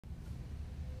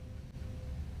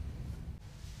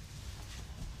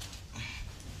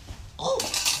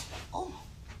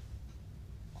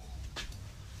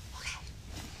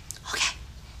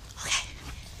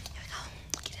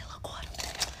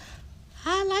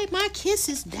like my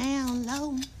kisses down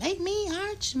low. Make me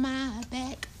arch my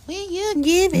back when you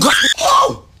give it.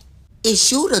 Oh!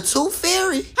 Is you the tooth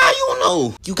fairy? How you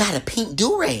know? You got a pink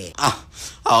do-rag.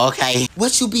 Oh, okay.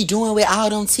 What you be doing with all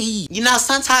them teeth? You know,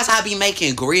 sometimes I be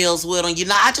making grills with them. You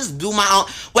know, I just do my own.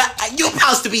 Well, you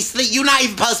supposed to be asleep. You not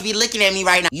even supposed to be looking at me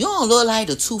right now. You don't look like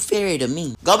the tooth fairy to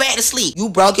me. Go back to sleep. You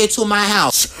broke into my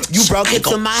house. You broke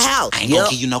into my house. I ain't gonna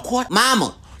give you no quarter.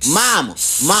 Mama. Mama.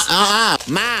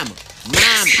 Mama.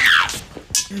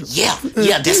 Yeah,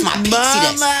 that's my peak. See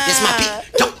that? That's my peak.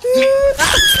 Don't.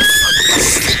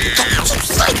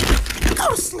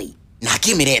 Go to sleep. Now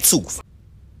give me that tooth.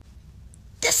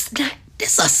 This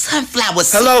a sunflower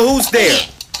seed. Hello, who's there?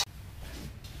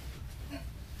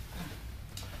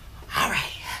 All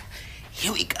right,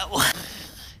 here we go.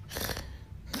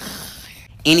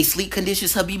 Any sleep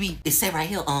conditions, Habibi? It say right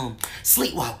here,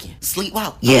 sleepwalking.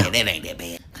 Sleepwalk? Yeah. Okay, that ain't that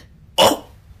bad. Oh!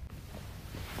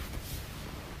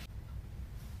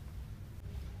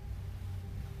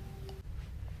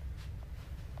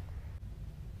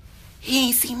 He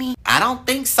ain't see me? I don't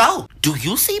think so. Do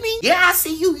you see me? Yeah, I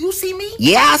see you. You see me?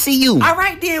 Yeah, I see you. All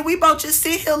right, then. We both just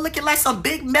sit here looking like some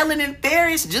big melanin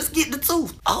fairies. Just get the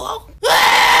tooth. Oh.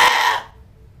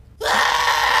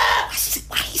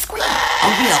 Why he screaming?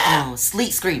 Oh, yeah.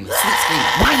 Sleep screaming. Sleep screaming.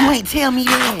 Why you ain't tell me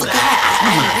that?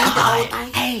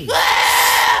 Hey.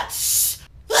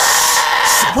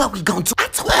 What we gonna do? I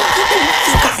told you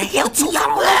gotta help me. Y'all don't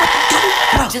know what to do.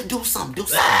 Bro, just do something. Do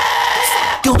something.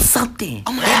 Do something.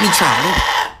 Oh my Let me try.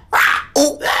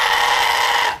 Oh.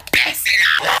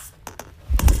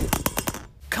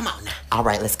 Come on now. All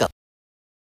right, let's go.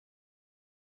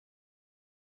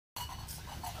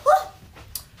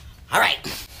 All right.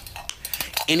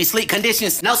 Any sleep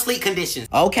conditions? No sleep conditions.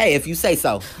 Okay, if you say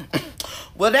so.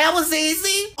 Well, that was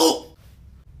easy. Ooh.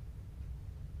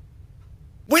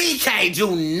 We can't do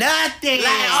nothing.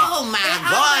 Like, oh my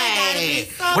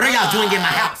God. What are y'all doing in my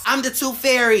house? I'm the tooth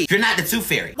fairy. You're not the tooth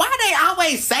fairy. Why they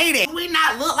always say that? We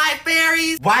not look like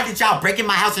fairies? Why did y'all break in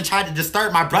my house and try to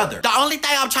disturb my brother? The only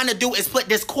thing I'm trying to do is put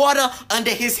this quarter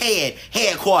under his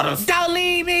headquarters. Don't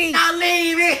leave me. Don't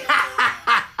leave me.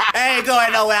 I ain't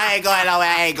going nowhere. I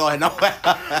ain't going nowhere.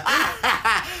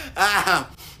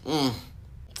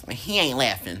 He ain't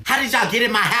laughing. How did y'all get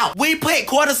in my house? We put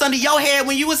quarters under your head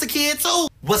when you was a kid too.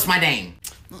 What's my name?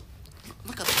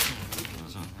 Look up his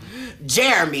name.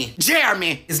 Jeremy.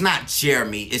 Jeremy. It's not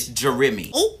Jeremy. It's Jeremy.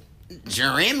 Oh,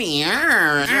 Jeremy.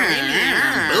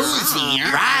 Bougie.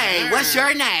 Right. What's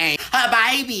your name?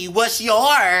 Baby. What's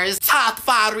yours?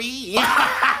 Tafari.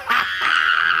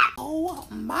 Oh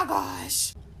my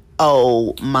gosh.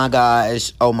 Oh my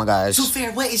gosh. Oh my gosh. Tooth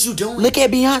Fairy, what is you doing? Look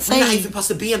at Beyonce. We're not even supposed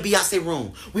to be in Beyonce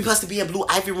room. We supposed to be in Blue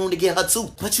Ivy room to get her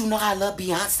tooth. But you know I love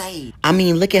Beyonce. I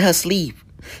mean, look at her sleeve.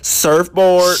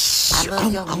 Surfboard. I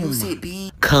love your music,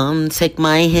 B. Come take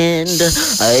my hand.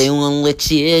 I won't let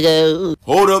you go.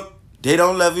 Hold up. They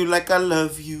don't love you like I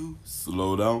love you.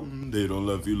 Slow down. They don't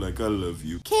love you like I love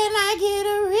you. Can I get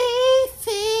a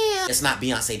refill? It's not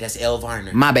Beyonce, that's Elle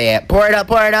Varner. My bad. Pour it up,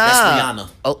 pour it up. That's Rihanna.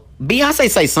 Oh, Beyonce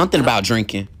say something about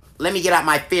drinking. Let me get out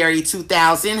my Fairy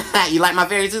 2000. You like my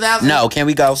Fairy 2000? No, can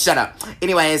we go? Shut up.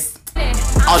 Anyways.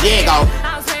 Oh, there you go.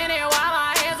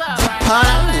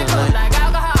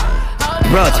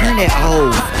 Bro, turn that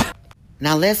off.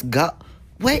 Now let's go.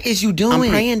 What is you doing? I'm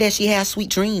praying that she has sweet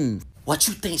dreams. What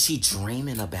you think she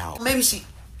dreaming about? Maybe she...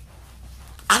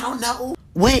 I don't know.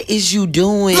 What is you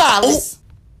doing? Flawless.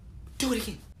 Do it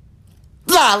again.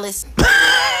 Flawless.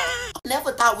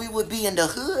 Never thought we would be in the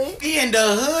hood. Be in the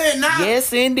hood now?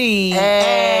 Yes, indeed.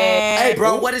 Hey,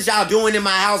 bro, what is y'all doing in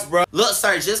my house, bro? Look,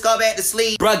 sir, just go back to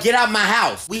sleep. Bro, get out my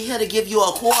house. We here to give you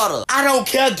a quarter. I don't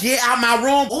care. Get out my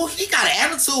room. Oh, he got an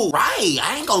attitude. Right.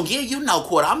 I ain't gonna give you no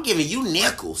quarter. I'm giving you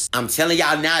nickels. I'm telling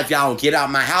y'all now, if y'all don't get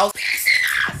out my house,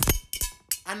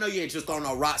 I know you ain't just throwing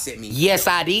no rocks at me. Yes,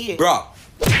 I did. Bro.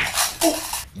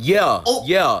 Yeah,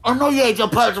 yeah. I know you ain't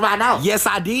just punch right now. Yes,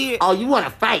 I did. Oh, you want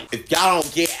to fight? If y'all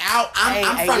don't get out,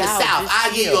 I'm from the South.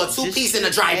 I'll give you a two-piece and a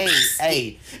dry basket.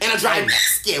 Hey. And a dry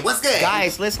basket. What's good?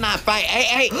 Guys, let's not fight.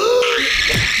 Hey. Get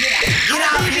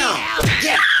out of here.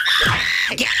 Yeah.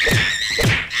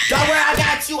 Don't worry,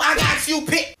 I got you.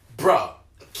 Pick. Bro,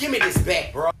 give me this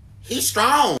back, bro. He's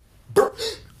strong. Bro.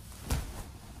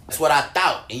 That's what I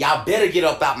thought. And y'all better get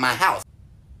up out my house.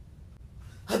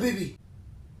 Habibi.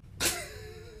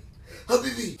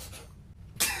 Habibi.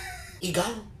 He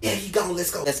gone? Yeah, he gone.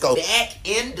 Let's go. Let's go. Back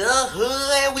in the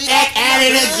hood. We back at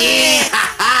it again.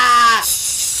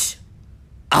 Shh.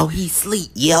 Oh, he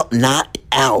sleep. Yep, knocked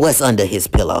out. What's under his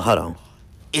pillow? Hold on.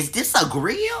 Is this a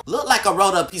grill? Look like a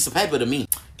rolled up piece of paper to me.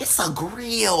 It's a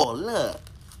grill. Look.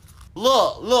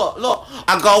 Look.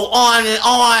 I go on and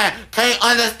on. Can't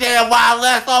understand why I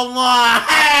left so long.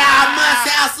 Hey, I must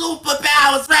have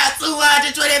superpowers. Rap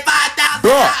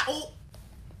 225,000.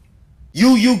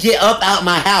 You get up out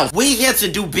my house. We here to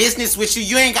do business with you.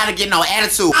 You ain't gotta get no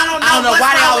attitude. I don't know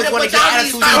why they always want to get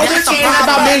attitude. That's the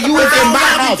problem, man. You was in my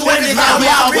house.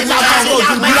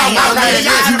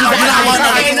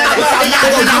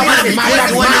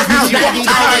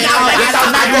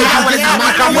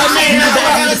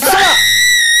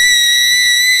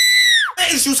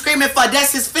 What is you screaming for?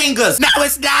 That's his fingers. No,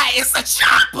 it's not. It's a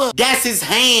chopper. That's his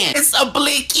hand. It's a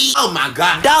blicky. Oh my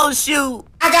God. Don't shoot.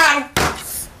 I got him.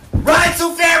 Run,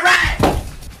 Too Fair, run!